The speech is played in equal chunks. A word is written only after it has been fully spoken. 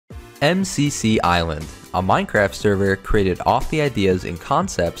MCC Island, a Minecraft server created off the ideas and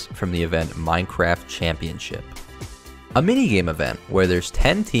concepts from the event Minecraft Championship. A minigame event where there's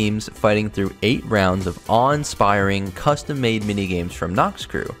 10 teams fighting through 8 rounds of awe-inspiring, custom-made minigames from Nox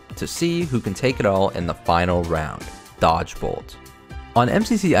Crew to see who can take it all in the final round, Dodge Bolt. On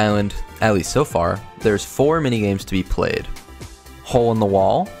MCC Island, at least so far, there's 4 minigames to be played. Hole in the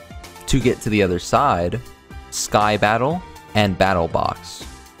Wall, To Get to the Other Side, Sky Battle, and Battle Box.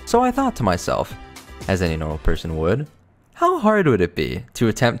 So I thought to myself, as any normal person would, how hard would it be to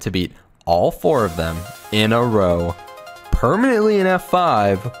attempt to beat all 4 of them in a row, permanently in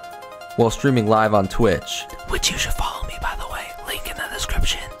F5, while streaming live on Twitch? Which you should follow me, by the way, link in the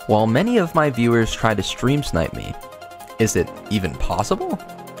description. While many of my viewers try to stream snipe me, is it even possible?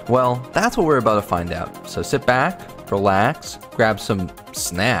 Well, that's what we're about to find out. So sit back, relax, grab some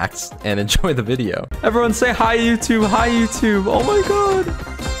snacks, and enjoy the video. Everyone say hi YouTube, hi YouTube. Oh my god.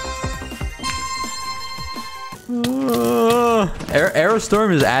 Arrow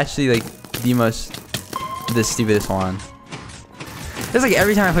Storm is actually like the stupidest one. It's like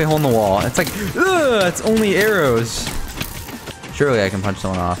every time I play Hole in the Wall, it's like, ugh, it's only arrows. Surely I can punch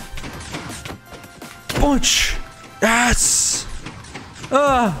someone off. Punch! Yes!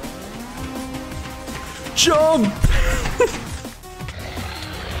 Jump!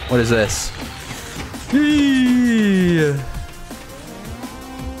 What is this?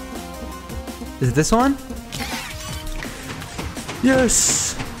 Is it this one?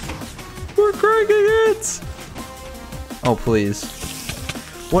 Yes! We're cracking it! Oh, please.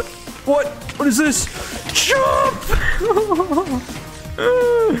 What? What? What is this? Jump!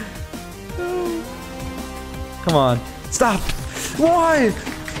 Come on. Stop! Why?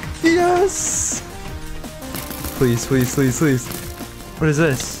 Yes! Please, please, please, please. What is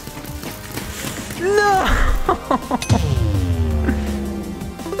this? No!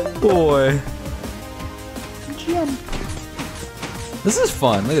 Boy. Jump. This is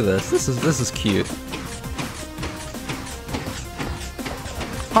fun. Look at this. This is cute.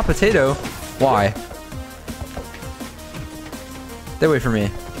 Hot potato? Why? Stay away from me.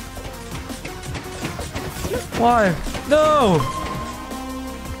 Why? No!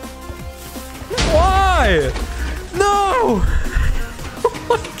 Why? No! Oh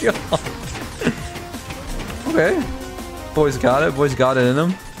my god. Okay. Boys got it. Boys got it in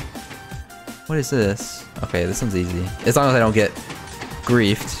them. What is this? Okay, this one's easy. As long as I don't get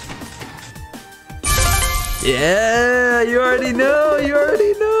griefed. Yeah! You already know! You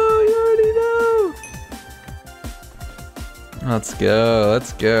already know! You already know! Let's go.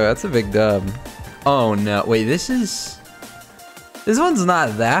 Let's go. That's a big dub. Oh no, wait, this one's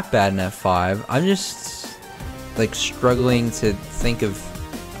not that bad in F5. I'm just like struggling to think of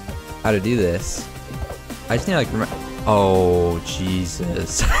how to do this. I just need to like remember. Oh,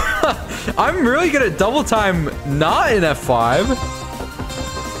 Jesus. I'm really good at double time not in F5.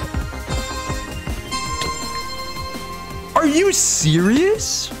 Are you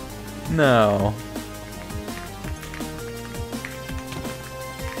serious? No.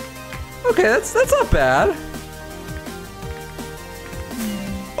 Okay, that's not bad.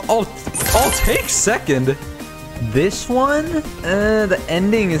 I'll take second. This one, the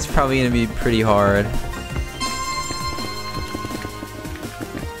ending is probably gonna be pretty hard.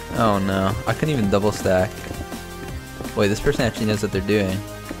 Oh no, I couldn't even double stack. Wait, this person actually knows what they're doing.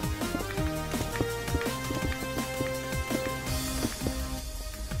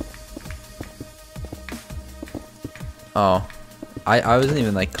 Oh. I wasn't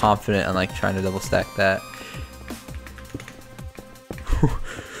even like confident on like trying to double stack that.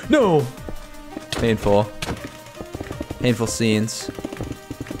 No! Painful. Painful scenes.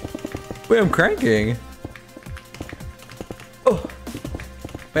 Wait, I'm cranking. Oh.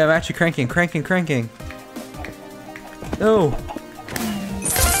 Wait, I'm actually cranking. No.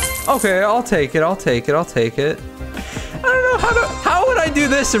 Okay, I'll take it. I don't know how would I do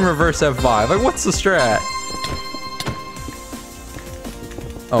this in reverse F5? Like, what's the strat?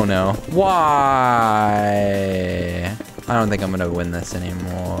 Oh no. Why? I don't think I'm gonna win this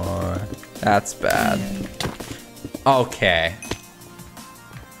anymore. That's bad. Okay.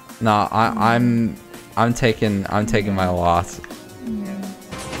 No, I'm taking my loss.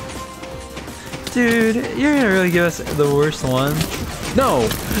 Dude, you're gonna really give us the worst one? No!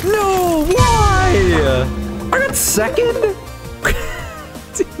 No! Why? I got second?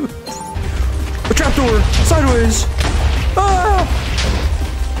 Dude. A trapdoor! Sideways! Ah!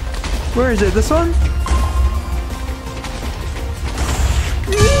 Where is it? This one?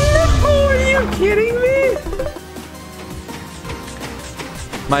 No! Are you kidding me?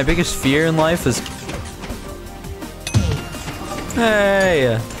 My biggest fear in life is...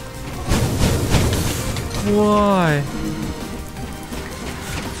 Hey! Why?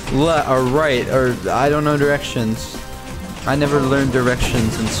 Left or right, or I don't know directions. I never learned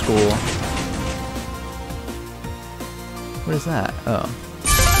directions in school. What is that? Oh.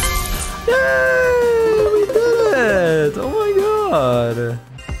 Yay! We did it! Oh my god!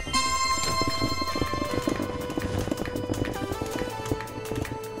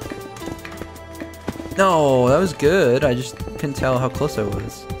 No, that was good. I just couldn't tell how close I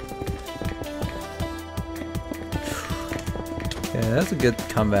was. Okay, that's a good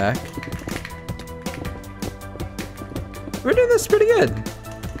comeback. We're doing this pretty good.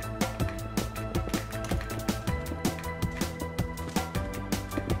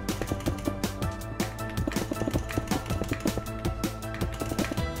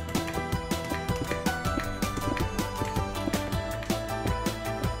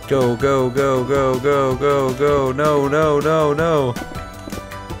 Go, go, go, go, go, go, go. No, no, no, no.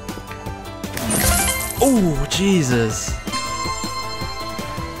 Oh, Jesus.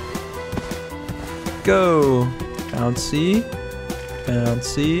 Go. Down C. Down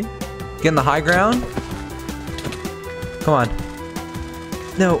C. Get in the high ground. Come on.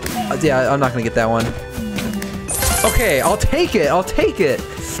 No. Yeah, I'm not going to get that one. Okay, I'll take it. I'll take it.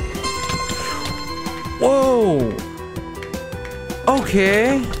 Whoa.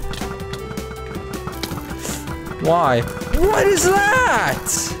 Okay. Why? What is that?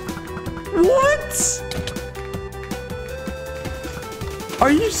 What?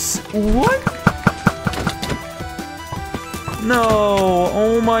 Are you what? No.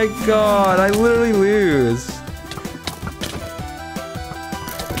 Oh my god. I literally lose.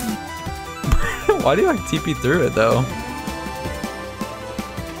 Why do you like TP through it though?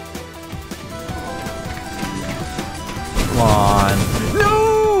 Come on.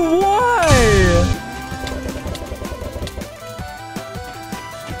 No! Why?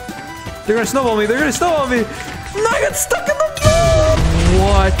 They're gonna snowball me. They're gonna snowball me. No, I got stuck in the ball.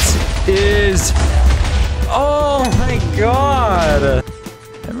 What is... Oh my god.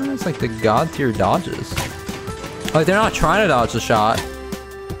 Everyone has like the god tier dodges. Like they're not trying to dodge the shot.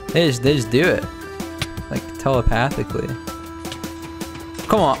 They just do it. Like telepathically.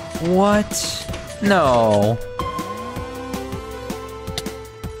 Come on. What? No.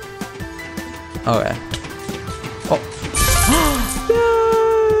 Okay. Oh.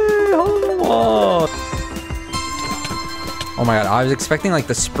 Oh. Oh my god, I was expecting like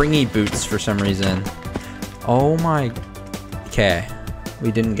the springy boots for some reason. Oh my... Okay.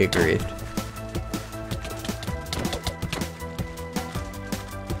 We didn't get griefed.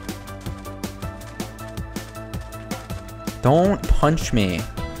 Don't punch me.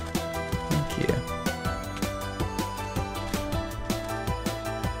 Thank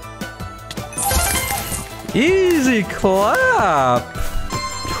you. Easy clap!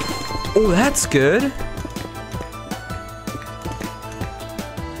 Oh, that's good.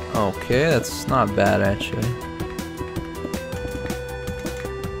 Okay, that's not bad actually.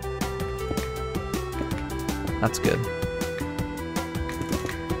 That's good.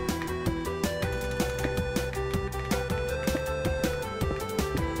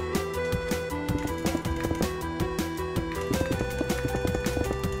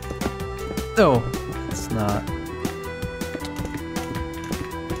 No, it's not.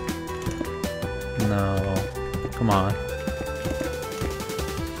 No, come on.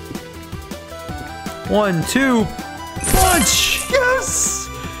 1, 2, punch! Yes!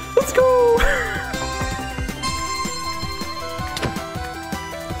 Let's go!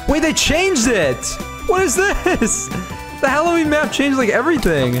 Wait, they changed it! What is this? The Halloween map changed like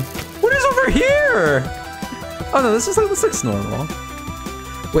everything. What is over here? Oh no, this looks normal.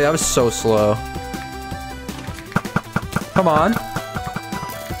 Wait, that was so slow. Come on.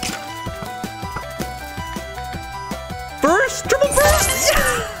 First! Triple first!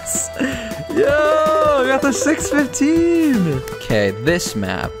 Yes! Yo! Got the 615! Okay, this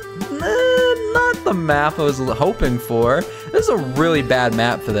map. Not the map I was hoping for. This is a really bad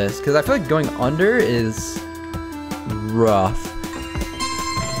map for this, because I feel like going under is rough.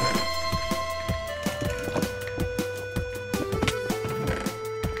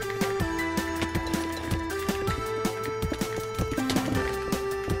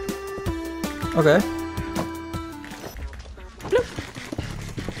 Okay.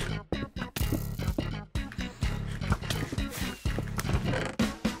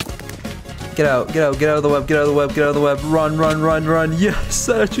 Get out, get out, get out of the web, get out of the web, get out of the web. Run, run, run, run. Yes,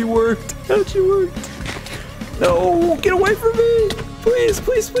 that actually worked. That actually worked. No, get away from me. Please,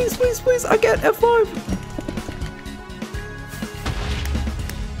 please, please, please, please. I get F5.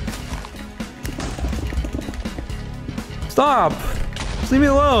 Stop. Just leave me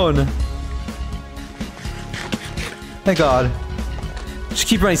alone. Thank God. Just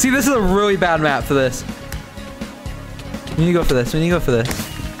keep running. See, this is a really bad map for this. We need to go for this. We need to go for this.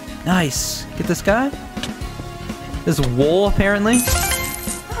 Nice. Get this guy. This wool, apparently.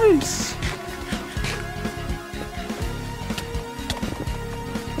 Nice.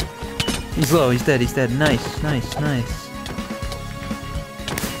 He's low. He's dead. He's dead. Nice. Nice. Nice.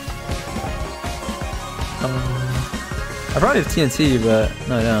 I probably have TNT, but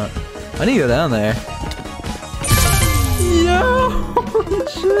no, I don't. I need to go down there. Yo!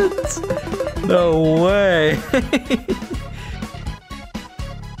 Shit! No way!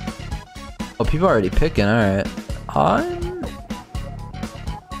 Oh, people are already picking. Alright.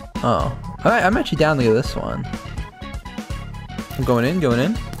 Oh. Alright, I'm actually down to get this one. I'm going in, going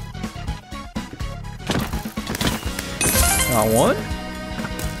in. Got one.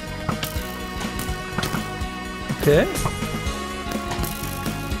 Okay.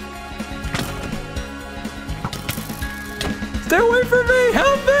 Stay away from me!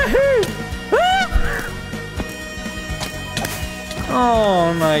 Help me!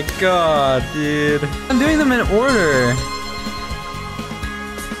 Oh my god, dude. I'm doing them in order.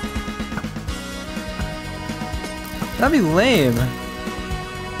 That'd be lame.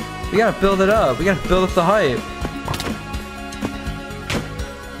 We gotta build it up. We gotta build up the hype.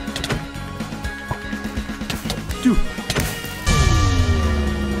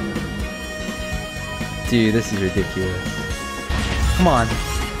 Dude, this is ridiculous. Come on.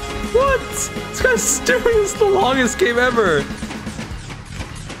 What? This guy's doing this the longest game ever.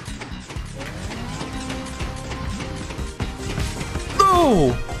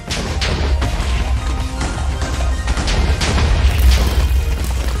 No!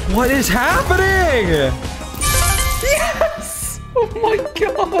 What is happening? Yes! Oh my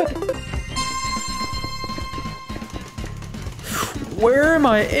god! Where am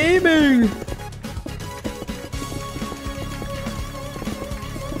I aiming?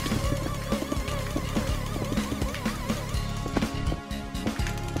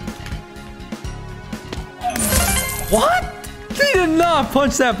 What? He did not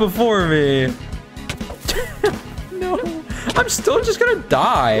punch that before me. No, I'm still just gonna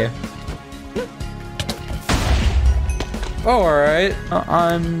die. Oh, all right.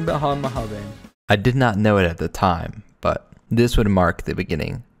 I'm hubbing. I did not know it at the time, but this would mark the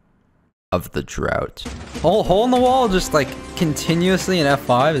beginning of the drought. Hole in the wall, just like continuously in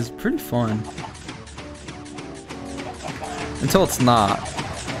F5 is pretty fun. Until it's not.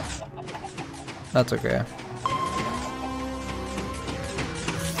 That's okay.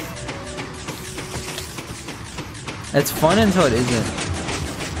 It's fun until it isn't.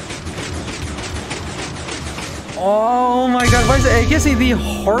 Oh my god, why is it? It gives me the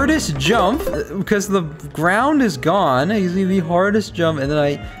hardest jump because the ground is gone. It gives me the hardest jump, and then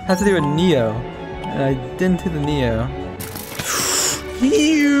I have to do a Neo. And I didn't do the Neo.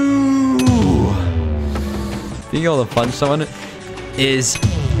 Being able to punch someone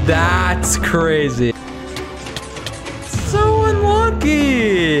that's crazy. So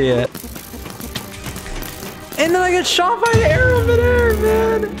unlucky. And then I get shot by an arrow midair,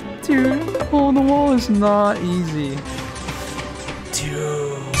 man. Dude, hole in the wall is not easy.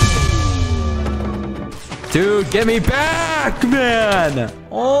 Dude, get me back, man.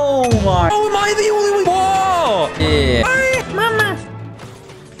 Oh my. Oh, am I the only one? Whoa. Yeah. Hi, mama.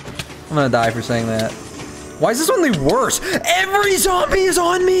 I'm gonna die for saying that. Why is this only worse? Every zombie is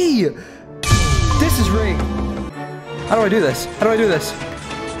on me. This is rigged. How do I do this? How do I do this?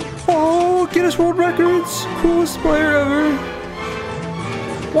 Oh, Guinness World Records! Coolest player ever!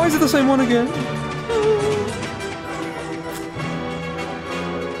 Why is it the same one again?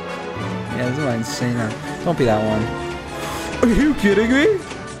 Yeah, this is insane. Don't be that one. Are you kidding me?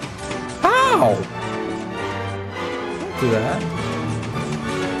 How? Don't do that.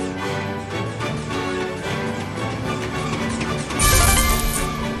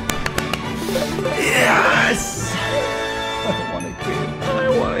 Yes! I want a game. I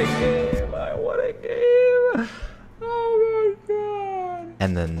want a game. I want a game. Oh my god.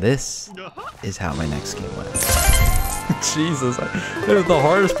 And then this is how my next game went. Jesus. The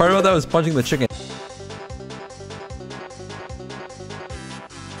hardest part about that was punching the chicken.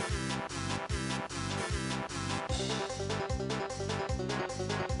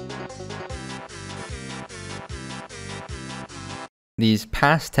 These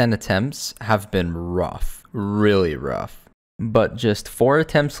past 10 attempts have been rough, really rough. But just 4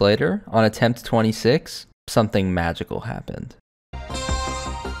 attempts later, on attempt 26, something magical happened.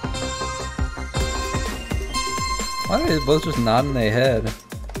 Why are they both just nodding their head?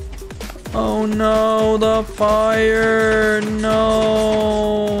 Oh no, the fire!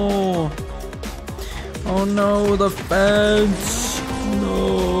 No! Oh Oh no, the fence.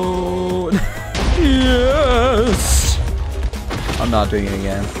 No. Yes. I'm not doing it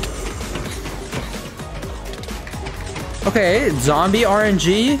again. Okay, zombie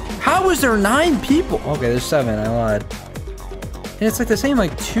RNG. How was there 9 people? Okay, there's 7. I lied. And it's like the same,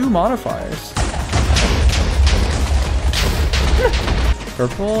 like 2 modifiers.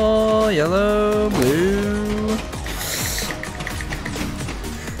 Purple, yellow, blue.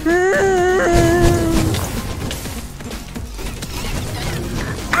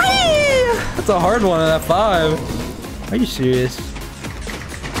 That's a hard one at 5. Are you serious?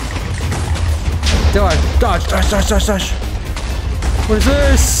 Dodge, dodge, dodge, dodge, dodge, dodge. What is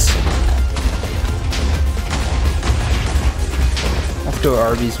this? Let's go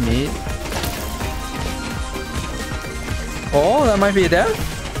Arby's meat. Oh, that might be a death?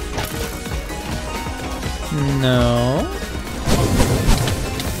 No.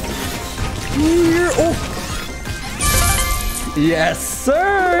 Here. Oh. Yes,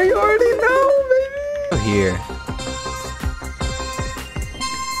 sir. You already know, baby. Here.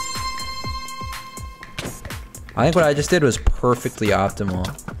 I think what I just did was perfectly optimal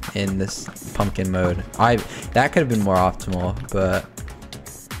in this pumpkin mode. That could have been more optimal, but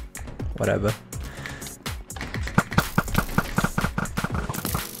whatever.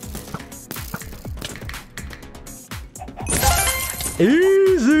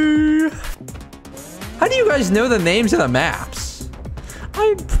 Easy. How do you guys know the names of the maps?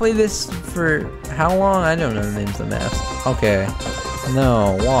 I play this for how long? I don't know the names of the maps. Okay.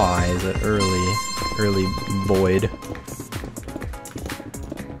 No, why is it early void?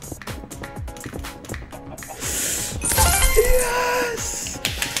 Yes!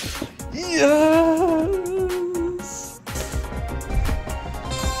 Yes!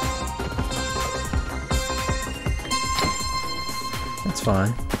 That's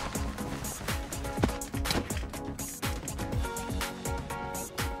fine.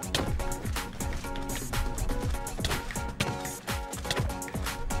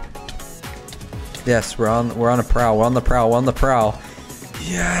 Yes, we're on a prowl. We're on the prowl. We're on the prowl.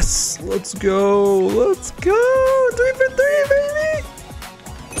 Yes, let's go. Let's go. 3 for 3, baby.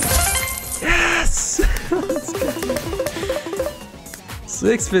 Yes. Let's go.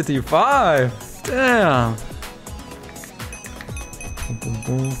 655. Damn.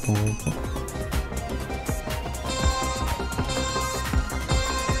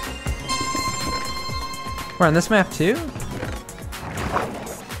 We're on this map too?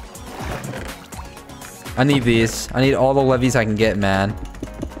 I need these. I need all the levies I can get, man.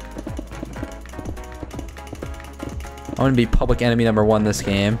 I'm gonna be public enemy number 1 this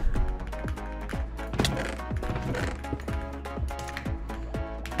game.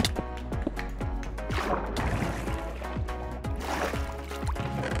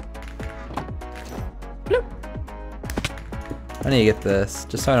 I need to get this,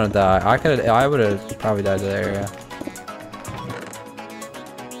 just so I don't die. I would have probably died there, yeah.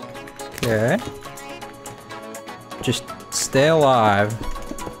 Okay. Just stay alive.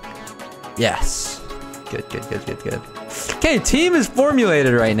 Yes. Good, good, good, good, good. Okay, team is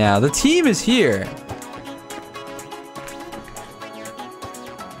formulated right now. The team is here.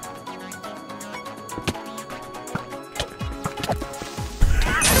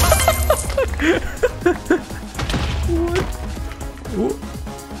 What?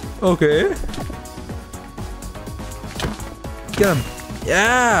 Okay. Get him.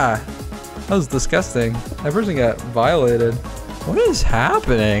 Yeah. That was disgusting. That person got violated. What is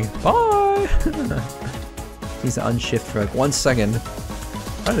happening? Bye. Needs to unshift for like 1 second.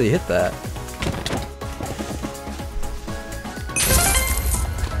 How did he hit that?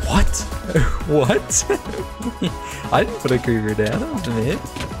 What? What? I didn't put a creeper down. That wasn't it.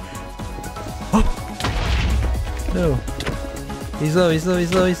 Oh. No. He's low, he's low,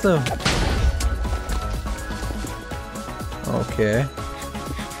 he's low, he's low. Okay.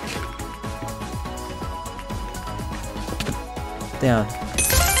 Down.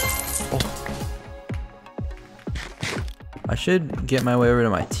 Oh. I should get my way over to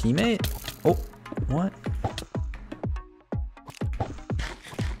my teammate. Oh, what?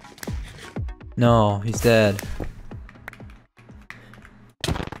 No, he's dead.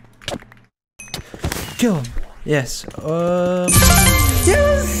 Kill him. Yes. Yes!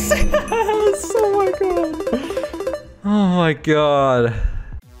 Yes! Oh my god. Oh my god.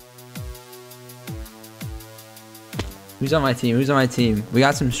 Who's on my team? Who's on my team? We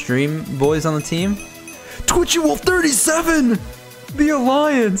got some stream boys on the team. Twitchy Wolf 37! The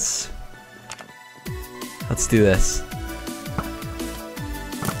Alliance! Let's do this.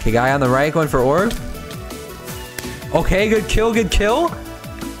 Okay, guy on the right going for orb. Okay, good kill, good kill.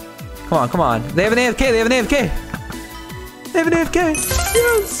 Come on, come on. They have an AFK, they have an AFK. They have an AFK.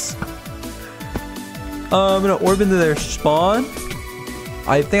 Yes. I'm gonna orb into their spawn.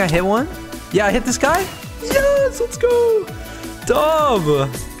 I think I hit one. Yeah, I hit this guy. Yes, let's go. Dub.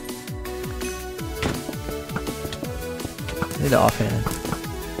 I need offhand.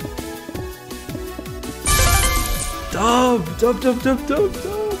 Dub.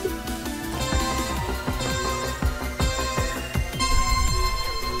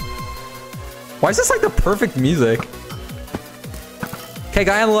 Why is this like the perfect music? Okay,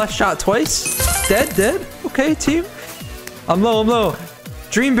 guy on the left shot twice. Dead. Okay, team. I'm low.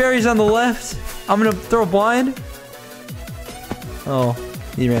 Dream berries on the left. I'm gonna throw a blind. Oh,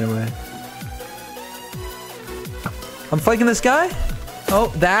 he ran away. I'm flanking this guy.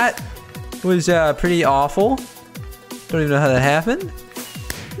 Oh, that was pretty awful. Don't even know how that happened.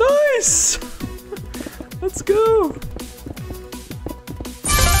 Nice. Let's go.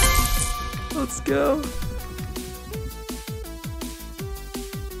 Let's go.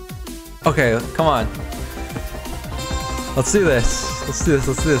 Okay, come on. Let's do this. Let's do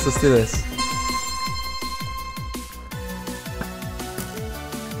this.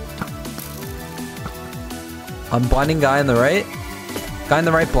 I'm blinding guy on the right. Guy on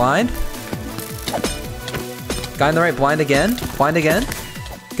the right blind. Guy on the right blind again. Blind again.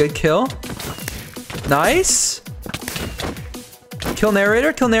 Good kill. Nice. Kill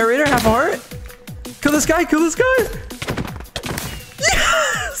narrator. Half a heart. Kill this guy.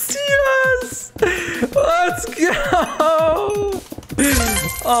 Yes. Let's go.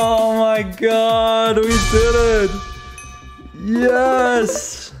 Oh my god, we did it.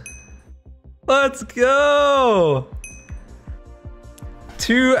 Yes. Let's go.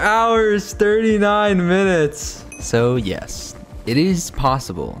 2 hours, 39 minutes. So yes, it is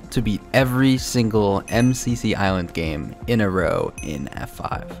possible to beat every single MCC Island game in a row in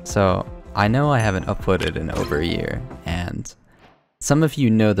F5. So I know I haven't uploaded in over a year, and some of you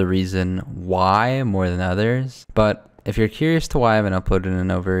know the reason why more than others, but if you're curious to why I haven't uploaded in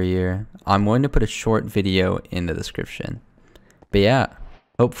over a year, I'm going to put a short video in the description. But yeah,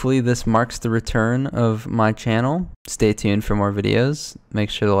 hopefully this marks the return of my channel. Stay tuned for more videos. Make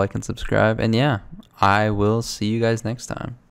sure to like and subscribe. And yeah, I will see you guys next time.